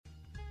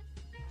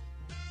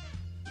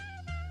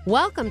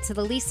Welcome to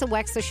the Lisa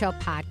Wexler Show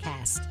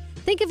podcast.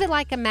 Think of it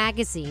like a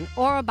magazine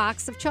or a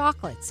box of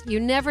chocolates. You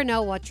never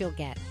know what you'll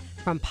get.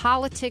 From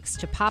politics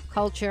to pop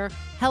culture,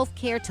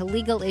 healthcare to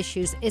legal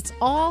issues, it's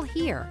all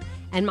here.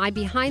 And my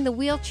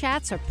behind-the-wheel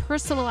chats are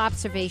personal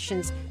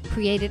observations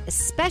created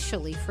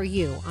especially for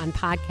you on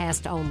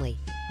podcast only.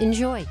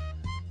 Enjoy.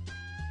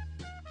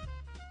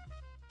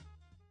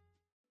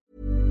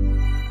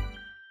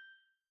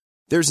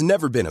 There's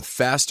never been a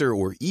faster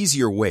or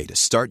easier way to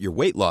start your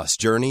weight loss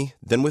journey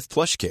than with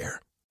PlushCare.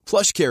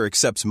 PlushCare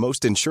accepts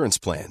most insurance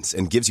plans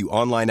and gives you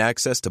online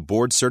access to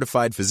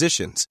board-certified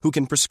physicians who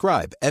can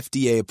prescribe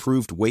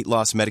FDA-approved weight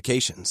loss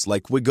medications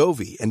like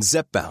Wegovy and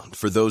Zepbound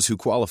for those who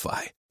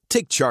qualify.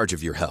 Take charge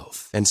of your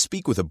health and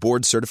speak with a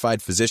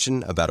board-certified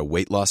physician about a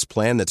weight loss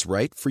plan that's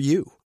right for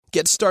you.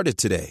 Get started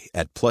today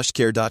at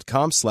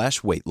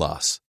plushcare.com/weight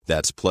loss.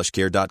 That's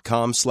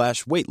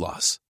plushcare.com/weight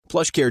loss.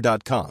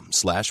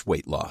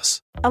 plushcare.com/weight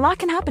loss. A lot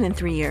can happen in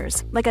 3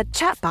 years, like a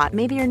chatbot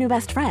may be your new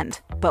best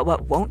friend. But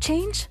what won't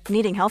change?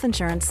 Needing health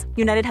insurance.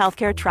 United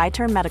Healthcare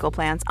Tri-Term Medical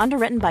Plans,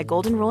 underwritten by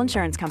Golden Rule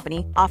Insurance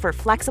Company, offer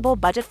flexible,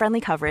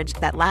 budget-friendly coverage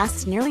that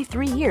lasts nearly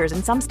 3 years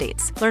in some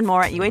states. Learn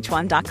more at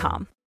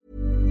uh1.com.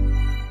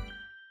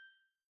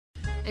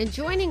 And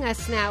joining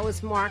us now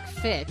is Marc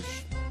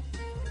Fitch.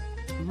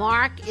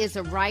 Marc is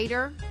a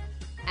writer,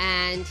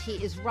 and he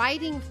is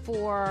writing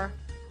for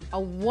a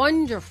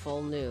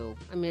wonderful new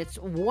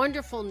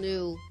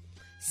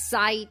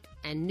site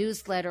and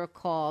newsletter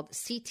called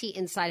CT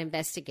Inside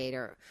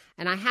Investigator.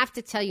 And I have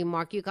to tell you,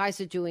 Marc, you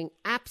guys are doing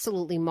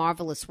absolutely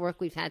marvelous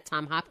work. We've had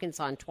Tom Hopkins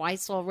on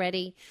twice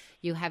already.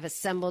 You have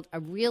assembled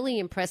a really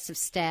impressive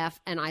staff,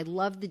 and I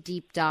love the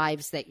deep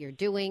dives that you're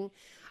doing.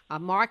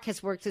 Marc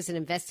has worked as an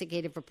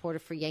investigative reporter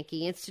for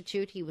Yankee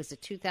Institute. He was a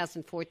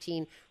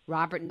 2014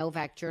 Robert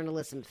Novak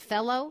Journalism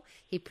Fellow.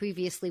 He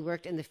previously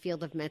worked in the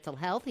field of mental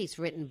health. He's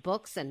written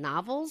books and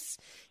novels.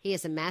 He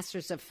has a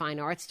Master's of Fine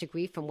Arts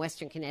degree from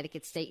Western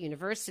Connecticut State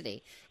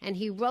University. And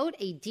he wrote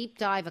a deep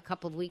dive a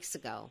couple of weeks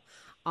ago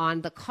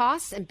on the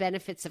costs and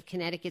benefits of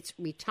Connecticut's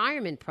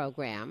retirement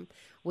program,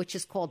 which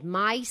is called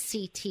My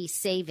CT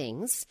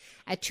Savings.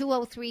 At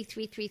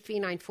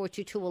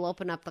 203-333-9422, we'll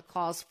open up the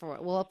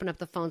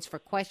phones for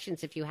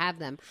questions if you have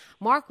them.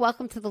 Marc,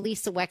 welcome to the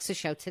Lisa Wexler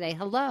Show today.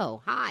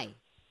 Hello. Hi.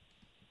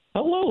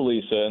 Hello,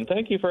 Lisa, and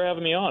thank you for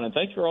having me on, and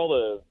thank you for all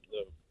the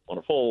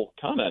wonderful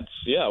comments.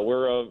 Yeah,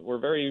 we're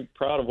very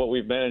proud of what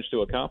we've managed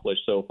to accomplish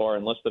so far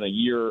in less than a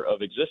year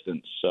of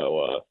existence.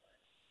 So,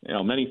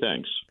 many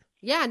thanks.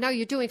 Yeah, no,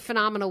 you're doing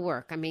phenomenal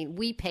work. I mean,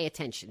 we pay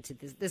attention to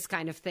this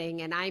kind of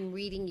thing, and I'm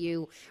reading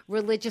you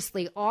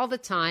religiously all the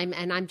time,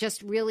 and I'm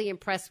just really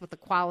impressed with the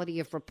quality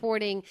of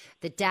reporting,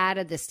 the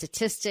data, the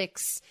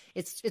statistics.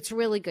 It's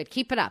really good.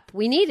 Keep it up.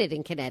 We need it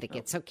in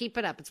Connecticut, so keep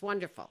it up. It's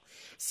wonderful.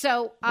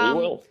 So, we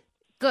will.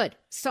 Good.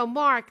 So,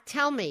 Marc,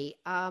 tell me,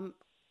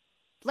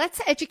 let's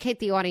educate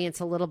the audience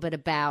a little bit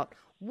about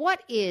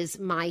what is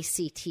My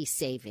CT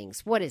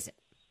Savings? What is it?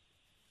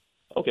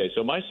 Okay,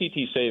 so My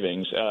CT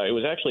Savings, it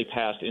was actually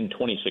passed in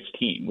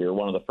 2016. We were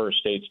one of the first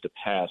states to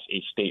pass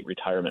a state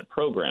retirement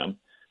program,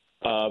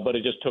 but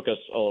it just took us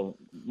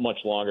much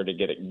longer to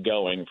get it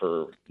going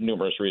for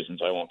numerous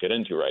reasons I won't get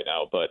into right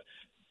now. But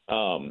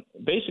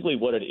basically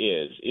what it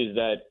is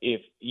that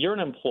if you're an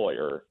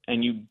employer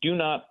and you do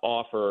not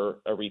offer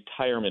a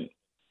retirement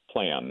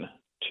plan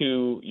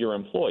to your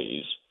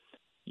employees,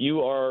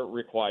 you are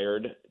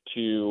required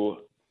to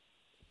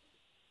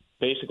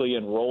basically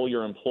enroll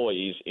your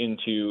employees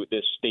into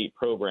this state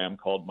program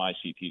called My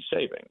CT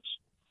Savings.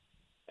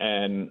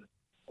 And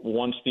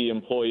once the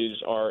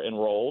employees are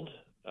enrolled,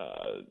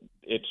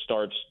 it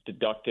starts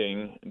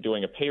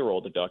doing a payroll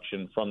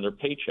deduction from their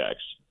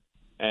paychecks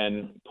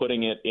and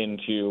putting it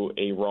into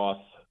a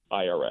Roth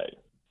IRA.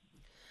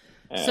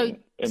 And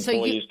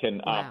employees can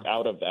opt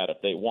out of that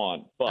if they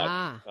want, but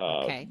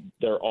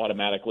they are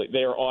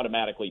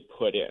automatically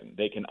put in.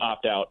 They can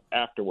opt out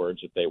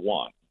afterwards if they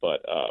want,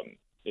 but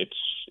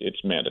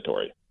it's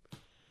mandatory.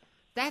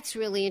 That's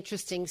really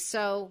interesting.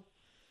 So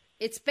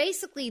it's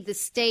basically the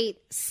state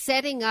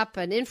setting up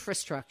an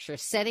infrastructure,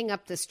 setting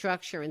up the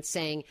structure and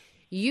saying,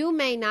 you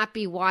may not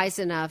be wise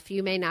enough,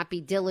 you may not be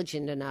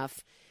diligent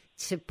enough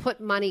to put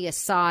money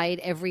aside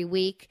every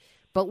week,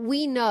 but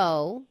we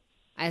know,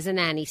 as a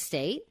nanny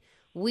state,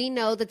 we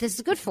know that this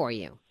is good for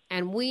you.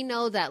 And we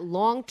know that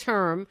long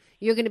term,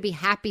 you're going to be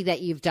happy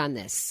that you've done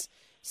this.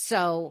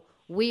 So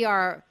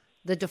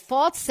the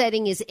default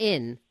setting is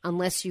in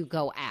unless you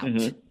go out.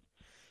 Mm-hmm.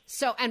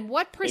 So, and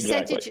what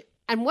percentage? Exactly.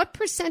 And what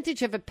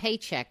percentage of a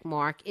paycheck,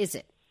 Marc, is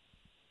it?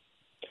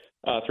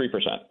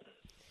 3%.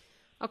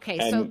 Okay,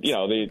 and,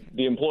 so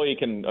the employee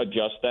can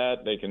adjust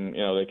that. They can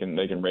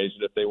raise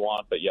it if they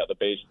want. But yeah, the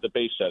base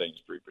setting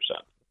is 3%.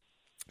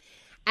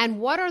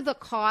 And what are the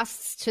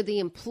costs to the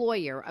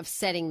employer of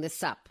setting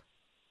this up?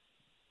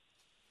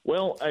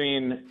 Well, I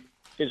mean,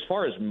 as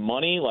far as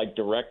money, like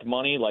direct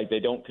money, like they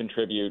don't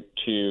contribute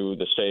to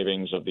the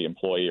savings of the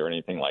employee or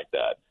anything like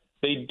that.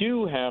 They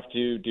do have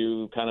to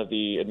do kind of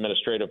the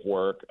administrative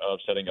work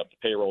of setting up the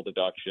payroll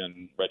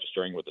deduction,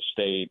 registering with the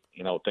state,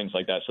 things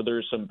like that. So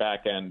there's some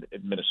back-end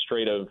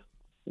administrative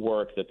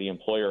work that the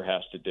employer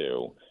has to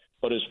do.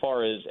 But as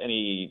far as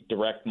any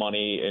direct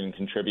money in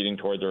contributing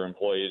toward their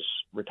employees'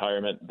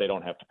 retirement, they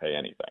don't have to pay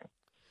anything.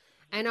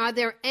 And are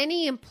there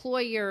any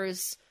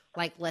employers,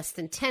 like less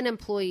than 10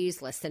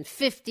 employees, less than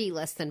 50,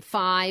 less than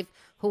 5,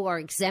 who are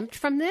exempt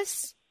from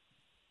this?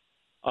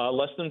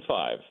 Less than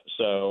 5.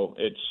 So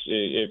it's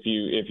if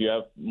you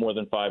have more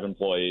than 5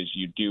 employees,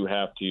 you do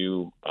have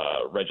to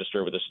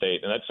register with the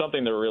state, and that's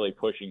something they're really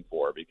pushing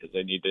for because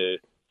they need to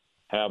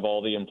have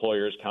all the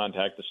employers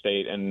contact the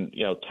state and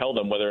tell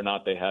them whether or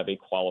not they have a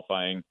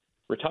qualifying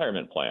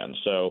retirement plan.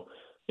 So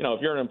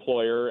if you're an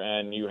employer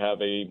and you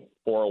have a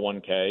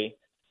 401k,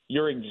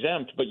 you're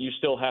exempt, but you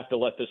still have to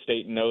let the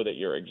state know that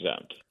you're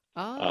exempt.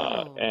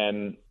 Oh.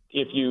 And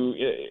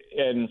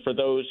for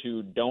those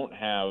who don't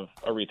have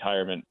a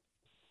retirement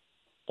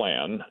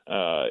plan,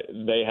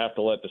 they have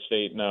to let the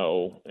state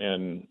know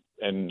and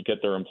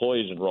get their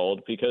employees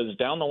enrolled because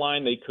down the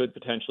line they could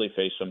potentially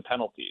face some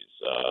penalties.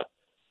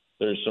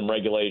 There's some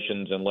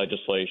regulations and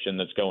legislation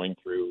that's going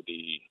through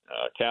the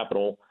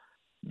Capitol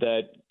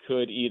that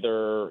could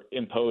either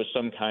impose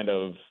some kind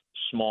of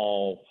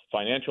small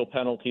financial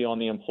penalty on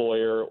the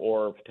employer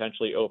or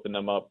potentially open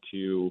them up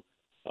to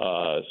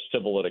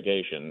civil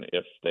litigation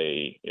if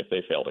they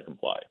fail to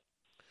comply.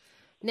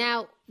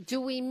 Now, do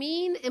we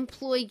mean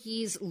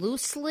employees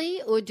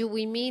loosely, or do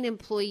we mean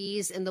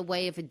employees in the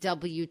way of a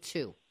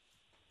W-2?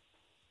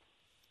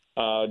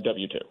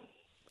 W-2.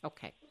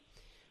 Okay.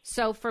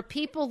 So for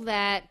people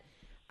that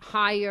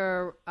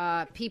hire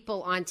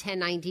people on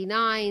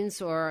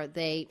 1099s, or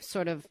they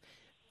sort of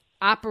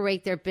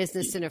operate their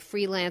business in a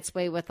freelance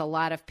way with a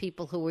lot of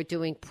people who are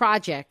doing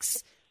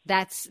projects,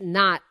 that's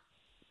not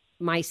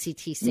my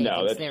CT savings.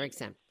 No, they're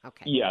exempt.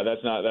 Okay. Yeah,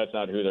 that's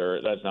not who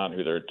they're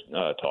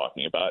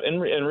talking about.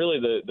 And really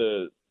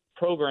the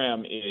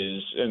program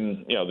is,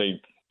 and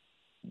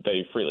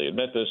they freely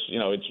admit this.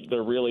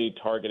 They're really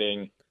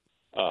targeting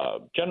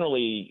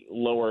generally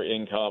lower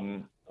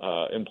income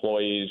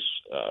employees.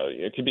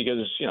 It could be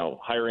because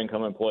higher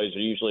income employees are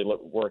usually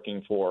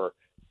working for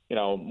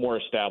more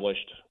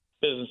established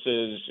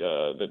businesses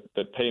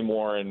that pay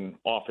more and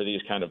offer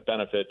these kind of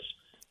benefits.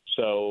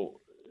 So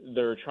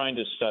they're trying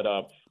to set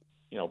up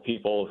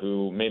people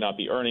who may not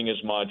be earning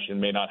as much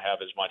and may not have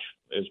as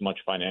much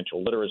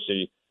financial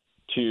literacy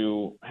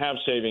to have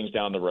savings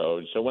down the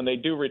road. So when they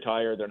do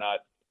retire, they're not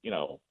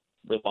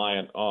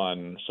reliant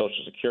on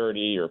Social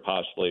Security or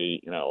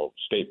possibly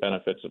state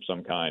benefits of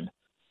some kind.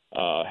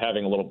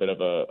 Having a little bit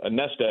of a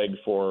nest egg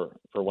for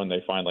when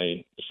they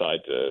finally decide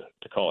to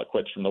call it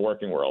quits from the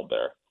working world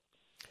there.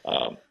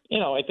 I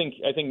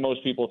think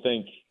most people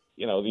think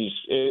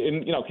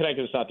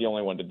Connecticut's not the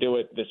only one to do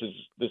it. These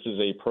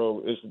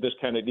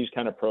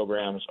kind of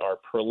programs are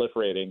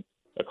proliferating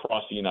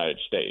across the United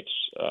States.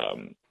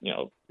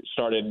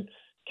 Started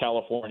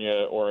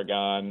California,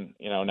 Oregon.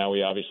 Now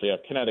we obviously have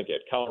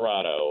Connecticut,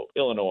 Colorado,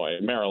 Illinois,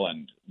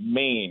 Maryland,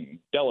 Maine,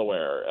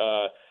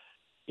 Delaware.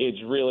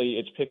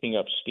 It's picking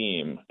up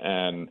steam,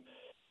 and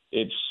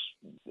it's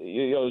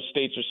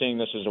states are seeing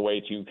this as a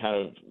way to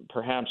kind of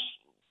perhaps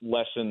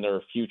lessen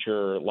their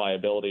future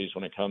liabilities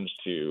when it comes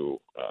to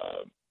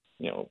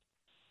I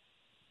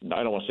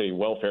don't want to say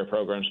welfare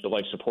programs, but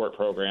like support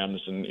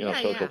programs and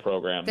social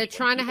programs. They're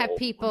trying to have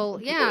people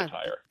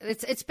retire.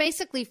 It's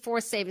basically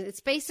forced savings.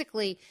 It's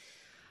basically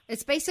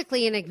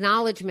an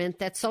acknowledgement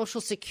that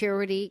Social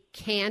Security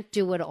can't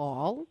do it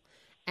all,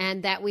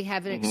 and that we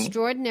have an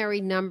extraordinary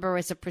number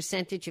as a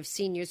percentage of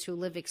seniors who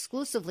live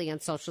exclusively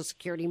on Social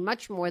Security,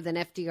 much more than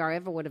FDR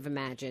ever would have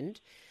imagined,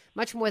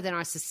 much more than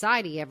our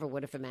society ever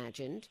would have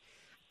imagined.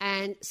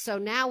 And so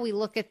now we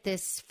look at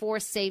this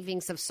forced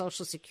savings of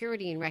Social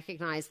Security and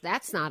recognize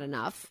that's not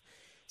enough.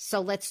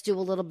 So let's do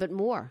a little bit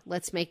more.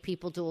 Let's make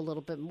people do a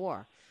little bit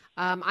more.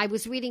 I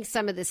was reading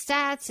some of the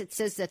stats. It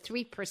says that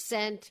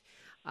 3%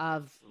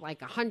 of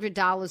like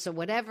 $100 or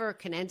whatever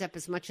can end up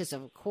as much as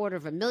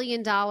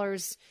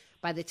 $250,000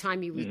 by the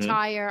time you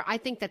retire. I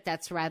think that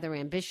that's rather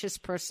ambitious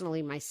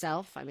personally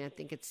myself. I mean, I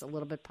think it's a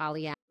little bit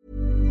Pollyanna.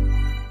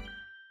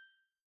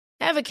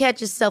 Ever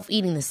catch yourself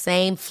eating the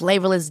same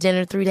flavorless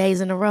dinner 3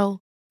 days in a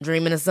row?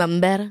 Dreaming of something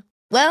better?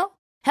 Well,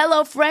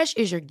 HelloFresh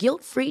is your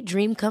guilt-free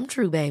dream come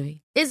true,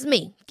 baby. It's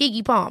me,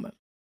 Keke Palmer.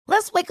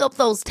 Let's wake up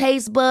those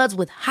taste buds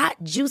with hot,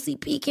 juicy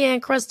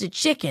pecan-crusted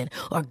chicken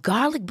or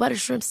garlic butter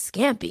shrimp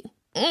scampi.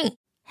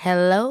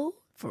 Hello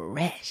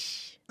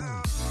Fresh.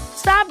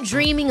 Stop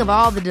dreaming of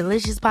all the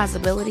delicious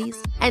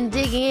possibilities and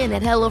dig in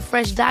at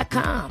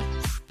HelloFresh.com.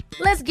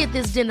 Let's get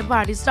this dinner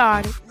party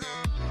started.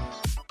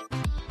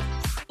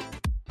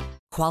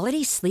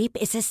 Quality sleep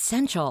is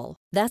essential.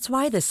 That's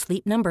why the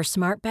Sleep Number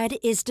Smart Bed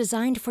is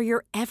designed for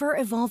your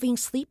ever-evolving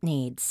sleep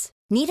needs.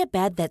 Need a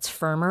bed that's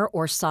firmer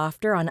or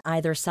softer on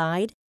either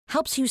side?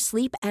 Helps you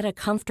sleep at a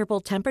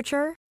comfortable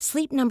temperature?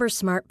 Sleep Number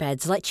Smart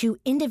Beds let you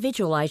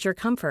individualize your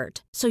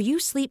comfort so you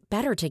sleep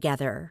better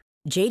together.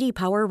 JD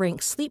Power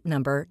ranks Sleep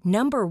Number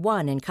number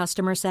 1 in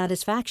customer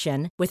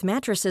satisfaction with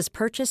mattresses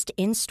purchased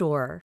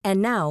in-store.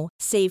 And now,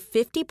 save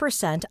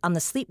 50% on the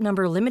Sleep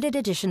Number Limited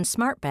Edition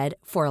Smart Bed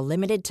for a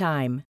limited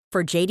time.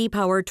 For JD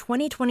Power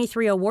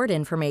 2023 award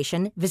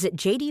information, visit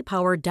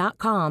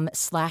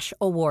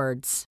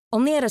jdpower.com/awards.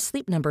 Only at a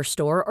Sleep Number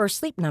store or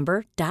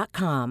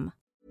sleepnumber.com.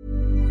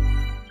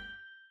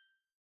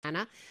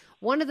 Anna,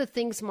 one of the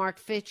things, Marc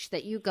Fitch,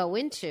 that you go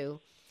into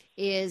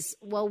is,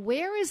 well,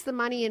 where is the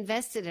money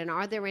invested and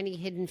are there any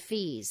hidden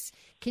fees?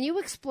 Can you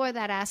explore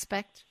that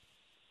aspect?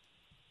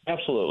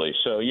 Absolutely.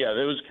 So, yeah,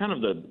 that was kind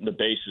of the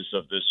basis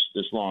of this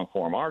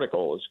long-form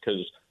article, is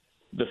because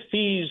the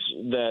fees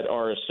that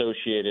are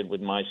associated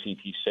with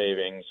MyCT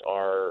Savings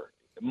are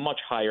much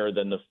higher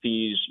than the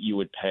fees you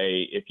would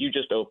pay if you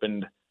just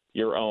opened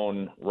your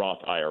own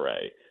Roth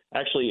IRA.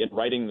 Actually, in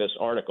writing this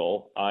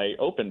article, I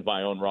opened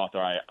my own Roth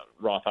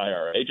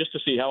IRA just to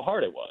see how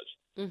hard it was.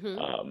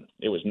 Mm-hmm.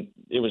 It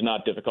was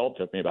not difficult. It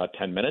took me about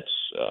 10 minutes,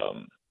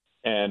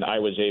 and I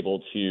was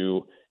able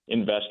to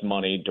invest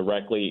money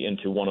directly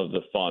into one of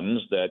the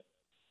funds that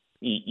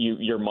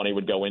your money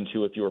would go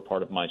into if you were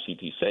part of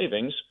MyCT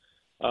Savings.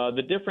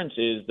 The difference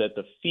is that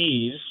the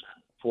fees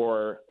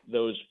for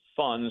those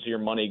funds your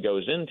money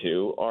goes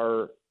into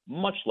are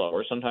much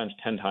lower, sometimes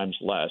 10 times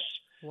less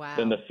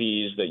than the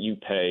fees that you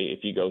pay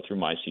if you go through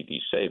MyCT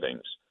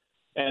Savings.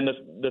 And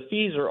the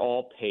fees are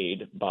all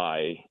paid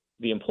by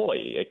the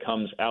employee. It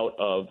comes out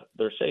of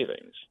their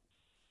savings.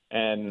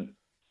 And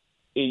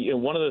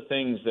one of the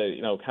things that,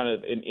 kind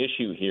of an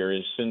issue here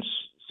is since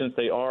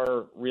they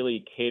are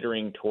really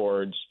catering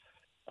towards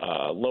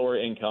lower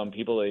income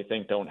people they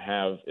think don't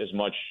have as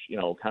much,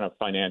 kind of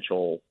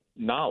financial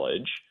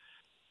knowledge,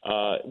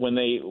 when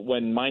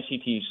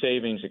MyCT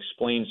Savings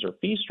explains their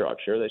fee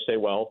structure, they say,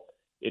 well,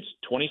 it's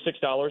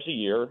 $26 a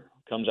year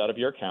comes out of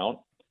your account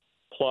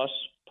plus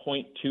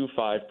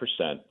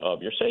 0.25%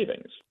 of your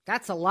savings.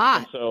 That's a lot.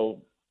 And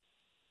so,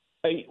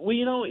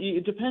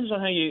 it depends on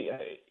how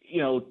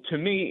to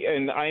me,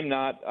 and I'm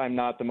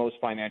not the most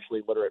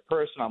financially literate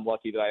person. I'm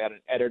lucky that I had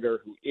an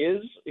editor who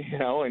is,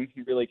 and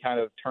he really kind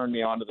of turned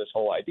me on to this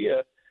whole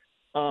idea.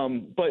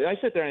 But I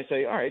sit there and I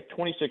say, all right,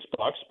 $26,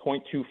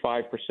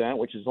 0.25%,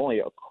 which is only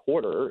a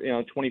quarter,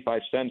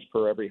 25 cents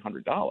per every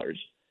 $100.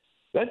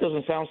 That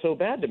doesn't sound so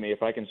bad to me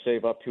if I can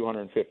save up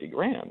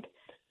 $250,000.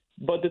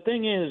 But the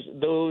thing is,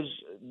 those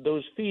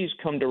fees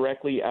come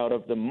directly out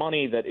of the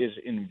money that is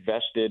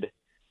invested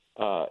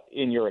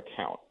in your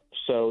account.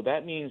 So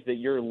that means that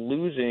you're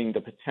losing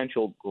the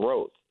potential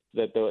growth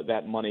that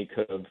that money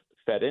could have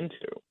fed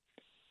into.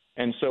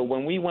 And so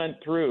when we went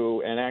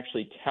through and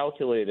actually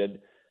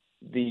calculated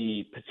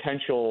the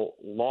potential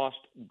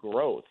lost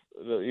growth,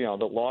 the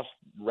lost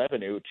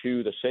revenue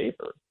to the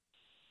saver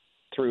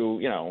through,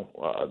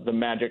 the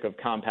magic of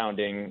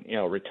compounding,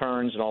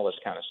 returns and all this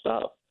kind of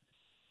stuff,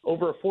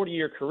 over a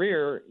 40-year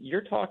career,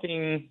 you're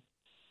talking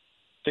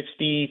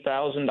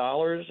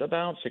 $60,000,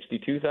 about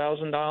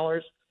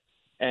 $62,000.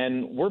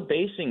 And we're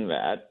basing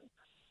that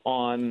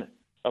on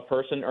a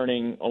person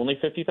earning only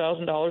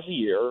 $50,000 a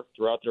year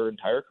throughout their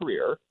entire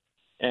career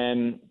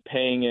and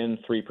paying in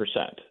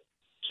 3%.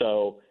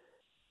 So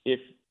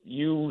if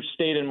you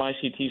stayed in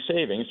MyCT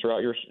Savings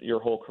throughout your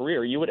whole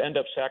career, you would end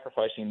up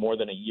sacrificing more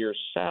than a year's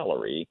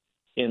salary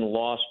in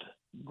lost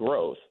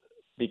growth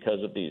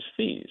because of these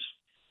fees.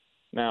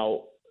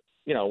 Now,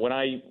 when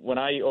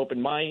I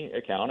opened my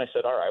account, I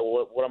said, all right,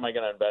 well, what am I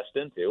going to invest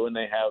into? And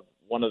they have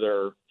one of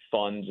their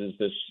funds is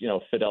this,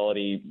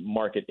 Fidelity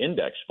Market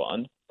Index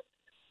Fund.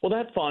 Well,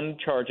 that fund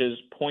charges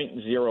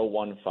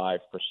 0.015%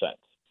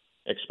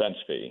 expense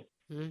fee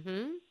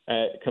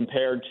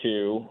compared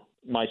to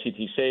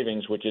MyCT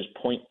Savings, which is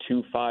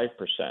 0.25%.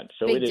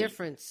 So big it is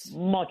difference.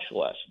 Much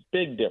less.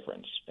 Big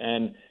difference.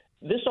 And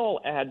this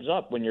all adds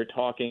up when you're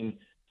talking,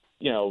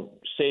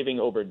 saving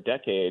over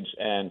decades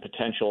and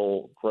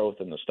potential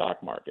growth in the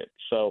stock market.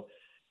 So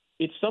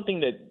it's something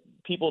that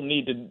people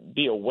need to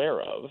be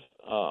aware of,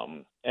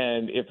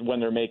 and when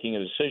they're making a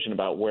decision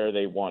about where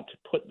they want to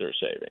put their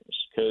savings,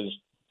 because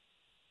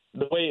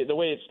the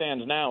way it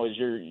stands now is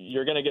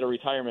you're going to get a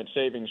retirement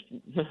savings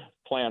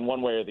plan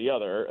one way or the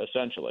other.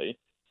 Essentially,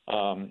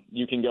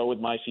 you can go with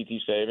MyCT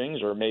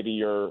Savings, or maybe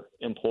your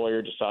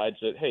employer decides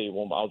that, hey,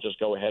 well, I'll just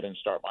go ahead and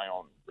start my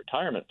own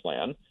retirement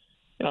plan,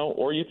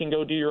 or you can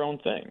go do your own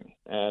thing.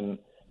 And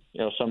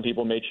some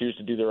people may choose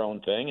to do their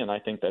own thing, and I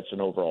think that's an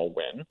overall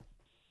win.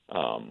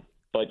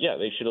 But yeah,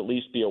 they should at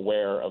least be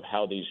aware of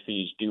how these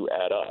fees do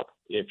add up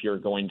if you're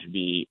going to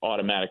be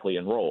automatically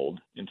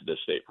enrolled into this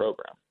state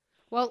program.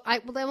 Well,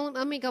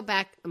 let me go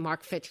back,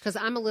 Marc Fitch, because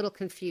I'm a little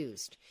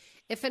confused.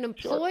 If an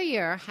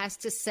employer has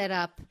to set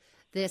up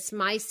this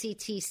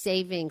MyCT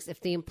Savings,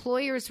 if the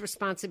employer's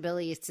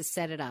responsibility is to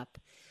set it up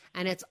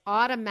and it's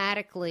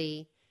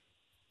automatically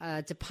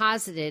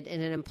deposited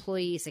in an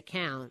employee's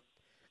account,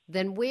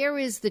 then where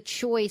is the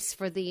choice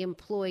for the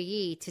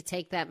employee to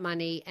take that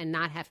money and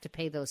not have to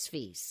pay those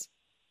fees?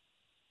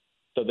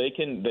 So they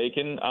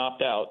can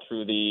opt out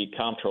through the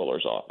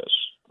comptroller's office.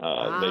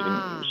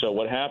 So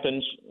what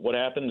happens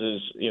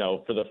is,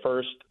 for the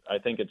first, I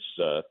think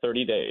it's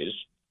 30 days,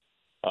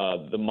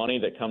 the money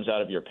that comes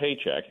out of your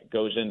paycheck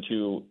goes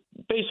into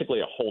basically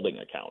a holding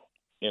account.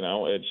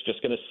 It's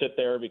just going to sit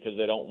there because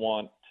they don't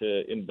want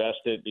to invest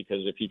it,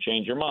 because if you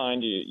change your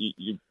mind,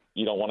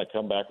 you don't want to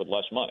come back with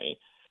less money.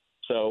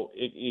 So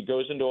it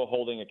goes into a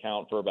holding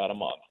account for about a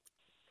month.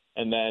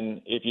 And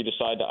then if you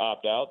decide to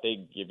opt out,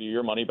 they give you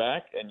your money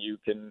back and you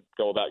can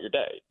go about your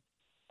day.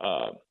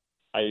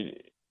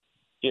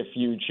 If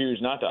you choose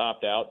not to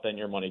opt out, then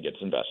your money gets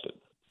invested.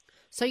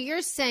 So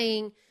you're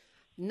saying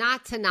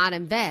not to not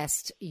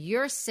invest.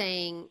 You're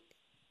saying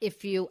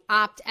if you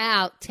opt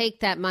out,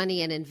 take that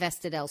money and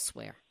invest it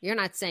elsewhere. You're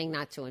not saying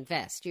not to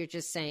invest. You're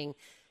just saying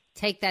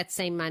take that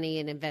same money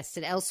and invest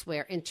it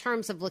elsewhere. In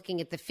terms of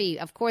looking at the fee,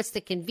 of course,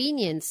 the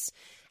convenience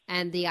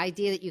and the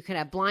idea that you could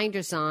have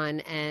blinders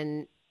on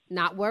and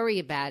not worry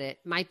about it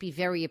might be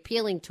very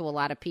appealing to a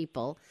lot of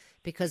people,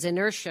 because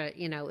inertia,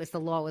 is the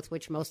law with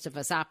which most of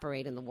us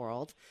operate in the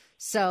world.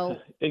 So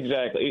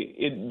exactly.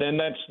 Then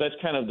that's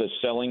kind of the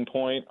selling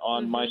point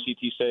on my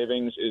CT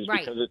savings is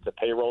because it's a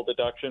payroll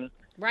deduction.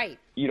 Right.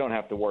 You don't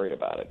have to worry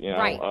about it.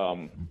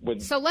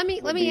 Right. So let me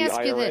ask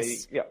IRA, you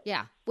this.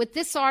 Yeah. With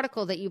this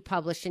article that you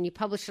published, and you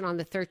published it on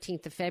the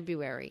 13th of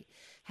February,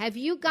 have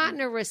you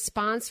gotten a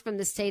response from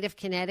the state of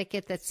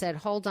Connecticut that said,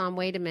 hold on,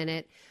 wait a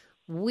minute,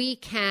 we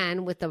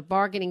can, with the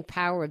bargaining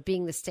power of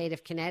being the state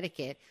of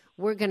Connecticut,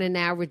 we're going to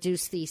now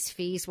reduce these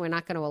fees. We're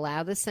not going to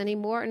allow this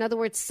anymore. In other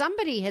words,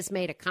 somebody has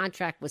made a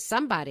contract with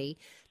somebody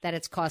that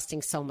it's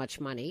costing so much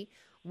money.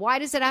 Why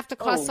does it have to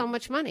cost so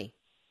much money?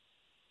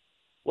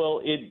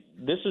 Well,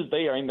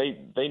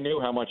 they knew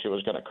how much it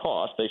was going to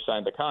cost. They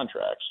signed the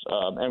contracts,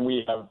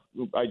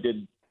 and I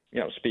did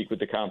speak with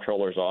the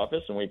comptroller's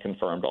office, and we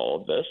confirmed all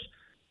of this.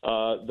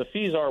 The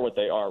fees are what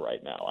they are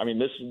right now. I mean,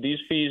 these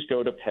fees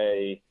go to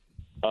pay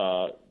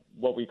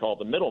what we call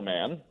the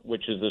middleman,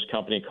 which is this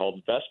company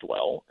called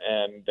Vestwell,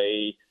 and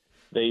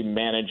they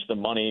manage the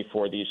money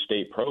for these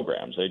state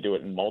programs. They do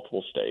it in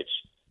multiple states,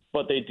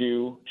 but they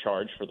do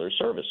charge for their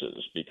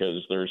services,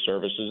 because their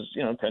services,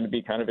 tend to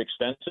be kind of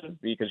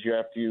extensive, because you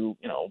have to,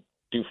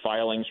 do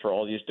filings for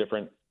all these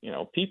different,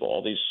 people,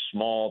 all these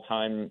small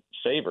time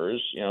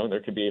savers. There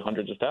could be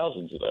hundreds of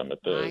thousands of them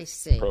if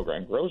the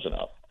program grows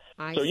enough.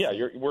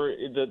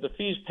 The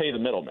fees pay the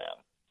middleman.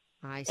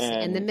 I see.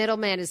 And the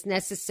middleman is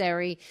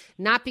necessary,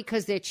 not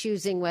because they're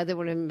choosing whether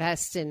to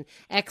invest in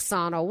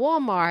Exxon or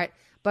Walmart,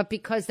 but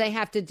because they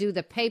have to do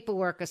the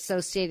paperwork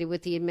associated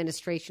with the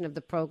administration of the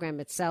program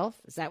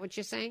itself. Is that what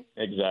you're saying?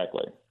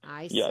 Exactly.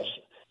 I see. Yes.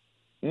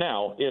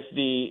 Now,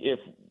 if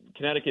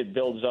Connecticut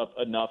builds up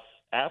enough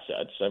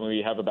assets, I mean,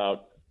 we have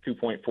about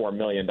 $2.4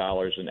 million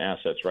in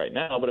assets right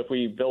now, but if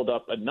we build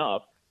up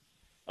enough,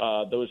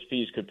 those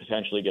fees could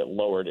potentially get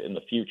lowered in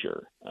the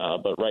future.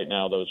 But right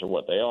now, those are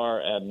what they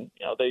are, and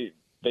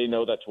they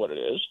know that's what it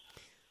is.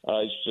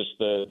 It's just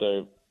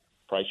the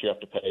price you have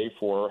to pay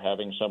for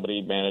having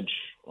somebody manage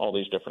all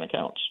these different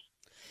accounts.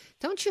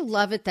 Don't you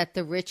love it that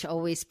the rich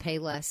always pay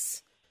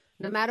less?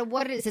 No matter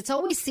what it is, it's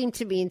always seemed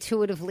to be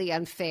intuitively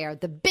unfair.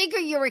 The bigger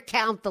your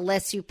account, the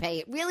less you pay.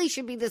 It really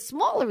should be the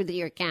smaller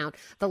your account,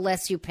 the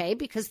less you pay,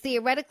 because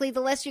theoretically, the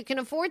less you can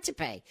afford to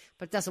pay.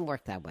 But it doesn't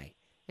work that way.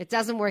 It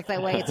doesn't work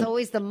that way. It's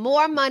always the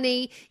more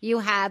money you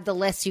have, the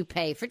less you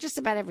pay for just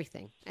about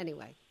everything.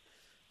 Anyway,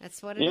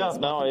 that's what it is. Yeah,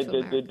 no,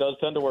 it does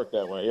tend to work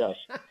that way, yes.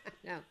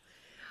 No.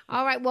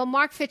 All right. Well,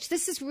 Marc Fitch,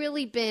 this has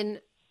really been,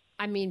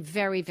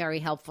 very, very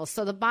helpful.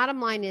 So the bottom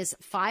line is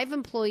 5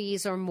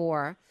 employees or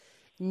more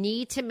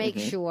need to make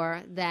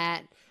sure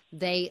that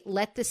they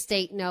let the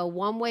state know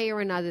one way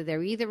or another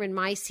they're either in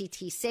My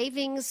CT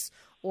Savings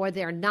or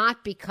they're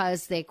not,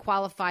 because they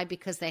qualify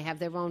because they have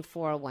their own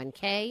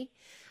 401k.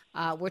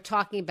 We're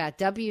talking about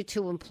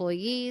W-2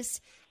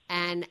 employees.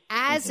 And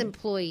as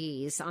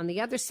employees, on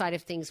the other side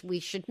of things, we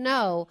should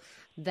know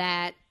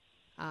that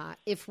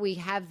if we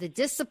have the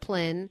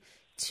discipline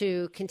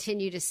to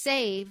continue to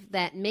save,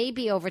 that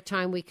maybe over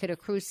time we could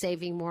accrue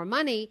saving more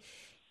money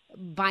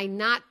by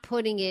not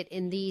putting it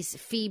in these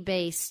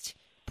fee-based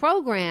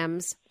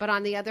programs. But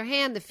on the other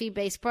hand, the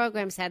fee-based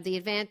programs have the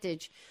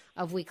advantage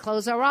of we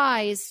close our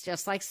eyes,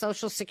 just like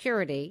Social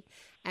Security,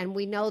 and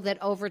we know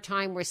that over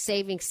time we're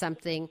saving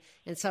something.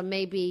 And so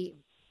maybe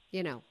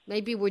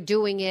we're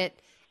doing it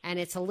and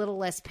it's a little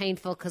less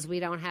painful because we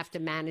don't have to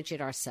manage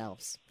it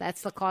ourselves.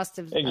 That's the cost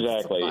of Exactly.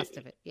 That's the cost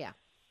of it. Yeah.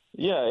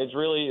 Yeah, it's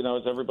really,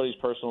 it's everybody's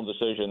personal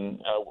decision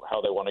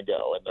how they want to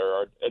go. And there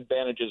are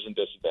advantages and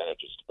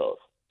disadvantages to both.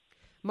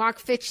 Marc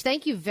Fitch,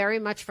 thank you very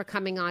much for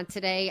coming on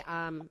today.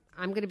 I'm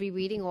going to be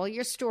reading all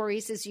your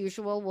stories as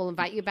usual. We'll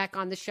invite you back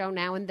on the show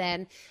now and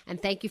then. And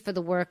thank you for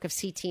the work of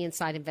CT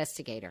Inside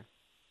Investigator.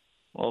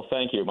 Well,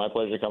 thank you. My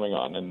pleasure coming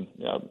on, and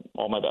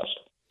all my best.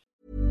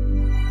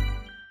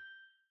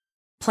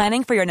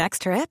 Planning for your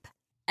next trip?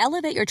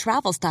 Elevate your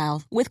travel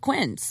style with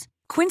Quince.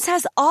 Quince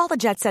has all the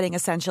jet-setting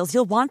essentials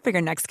you'll want for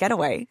your next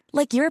getaway,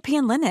 like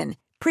European linen,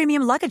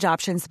 premium luggage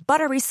options,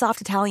 buttery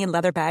soft Italian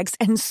leather bags,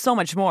 and so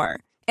much more.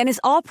 And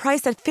is all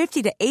priced at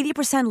 50 to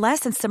 80%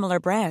 less than similar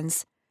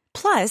brands.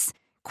 Plus,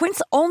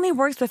 Quince only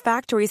works with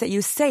factories that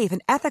use safe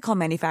and ethical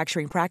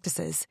manufacturing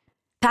practices.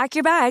 Pack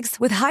your bags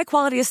with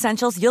high-quality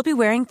essentials you'll be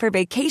wearing for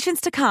vacations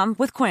to come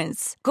with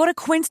Quince. Go to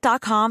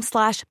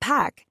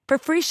quince.com/pack for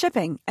free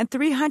shipping and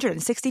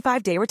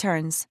 365-day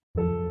returns.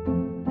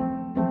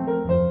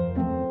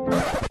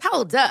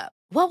 Hold up.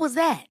 What was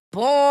that?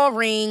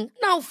 Boring.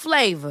 No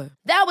flavor.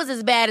 That was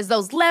as bad as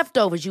those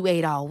leftovers you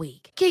ate all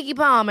week. Keke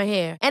Palmer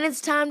here, and it's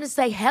time to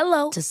say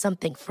hello to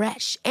something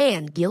fresh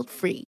and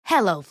guilt-free.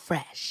 Hello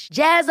Fresh.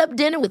 Jazz up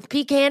dinner with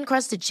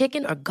pecan-crusted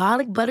chicken or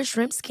garlic butter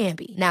shrimp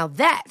scampi. Now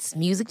that's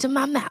music to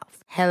my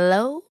mouth.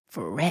 Hello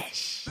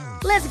Fresh.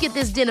 Let's get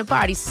this dinner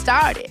party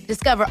started.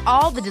 Discover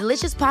all the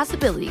delicious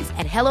possibilities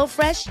at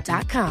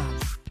hellofresh.com.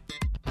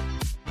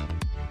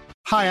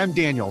 Hi, I'm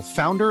Daniel,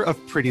 founder of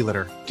Pretty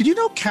Litter. Did you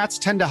know cats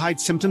tend to hide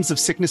symptoms of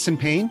sickness and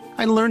pain?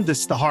 I learned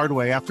this the hard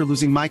way after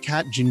losing my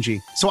cat, Gingy.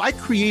 So I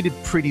created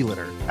Pretty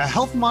Litter, a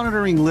health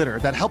monitoring litter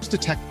that helps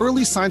detect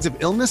early signs of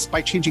illness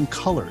by changing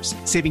colors,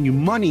 saving you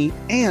money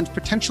and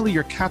potentially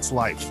your cat's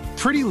life.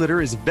 Pretty Litter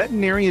is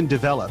veterinarian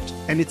developed,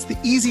 and it's the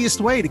easiest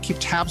way to keep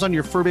tabs on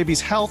your fur baby's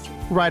health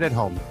right at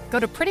home. Go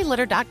to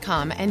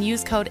prettylitter.com and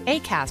use code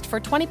ACAST for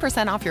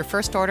 20% off your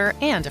first order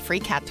and a free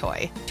cat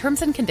toy.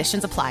 Terms and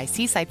conditions apply.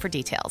 See site for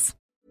details.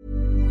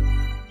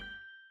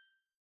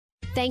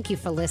 Thank you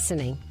for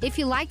listening. If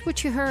you liked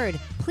what you heard,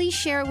 please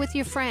share it with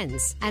your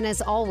friends. And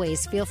as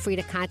always, feel free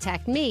to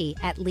contact me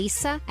at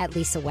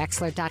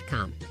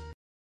lisa@lisawexler.com.